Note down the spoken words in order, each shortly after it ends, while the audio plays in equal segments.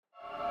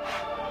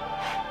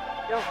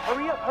Yo,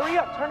 hurry up,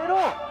 turn it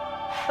on.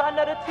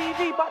 Sonetta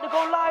TV about to go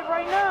live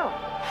right now.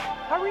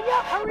 Hurry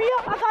up,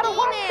 I gotta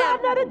watch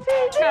Sonetta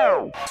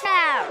TV.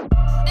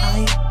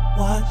 I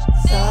watch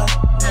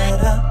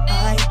Sonetta,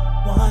 I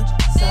watch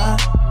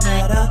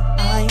Sonetta,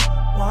 I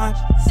watch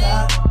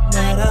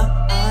Sonetta,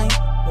 I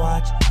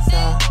watch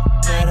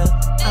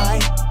Sonetta, I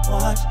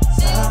watch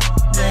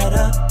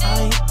Sonetta,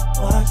 I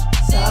watch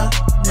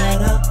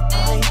Sonetta,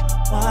 I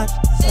watch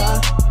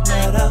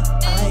Sonetta,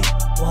 I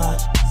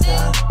watch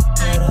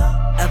Sonetta.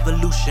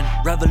 Evolution,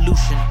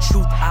 revolution,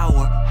 truth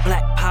hour,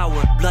 black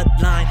power,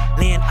 bloodline,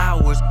 land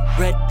hours,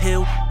 red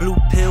pill, blue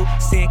pill,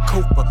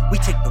 Sankofa. We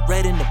take the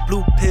red and the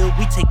blue pill,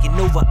 we taking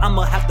over.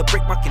 I'ma have to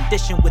break my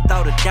condition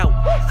without a doubt.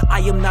 I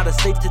am not a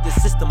slave to the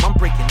system, I'm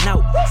breaking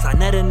out.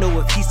 Sonetta know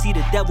if he see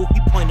the devil,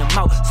 he point him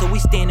out. So we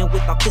standing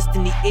with our fist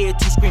in the air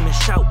to scream and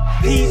shout.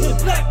 Peace in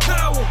black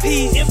power,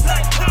 peace in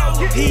black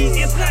power, peace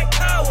in black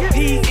power,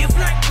 peace in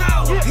black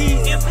power,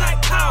 peace in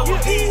black power,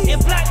 peace in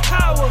black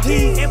power,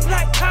 peace in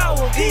black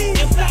power, peace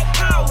in black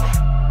power.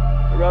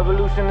 The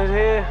revolution is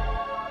here.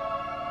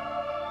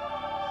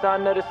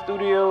 Sonetta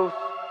Studios,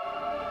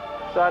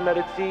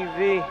 Sonetta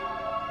TV,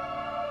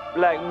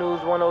 Black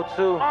News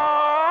 102. I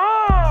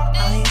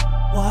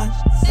watch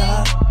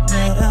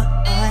Sonetta,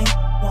 I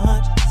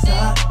watch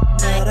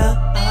Sonetta,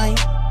 I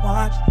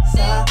watch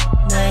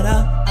Sonetta,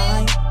 I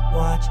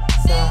watch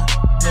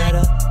Sonetta,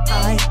 I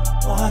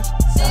watch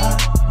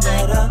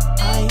Sonetta,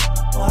 I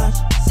watch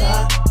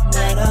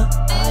Sonetta,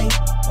 I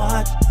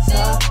watch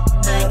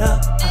Sonetta,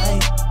 I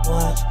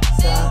watch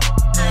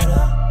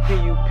Sonetta.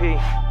 PUP,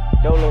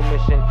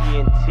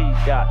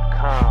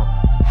 DoloMissionENT.com.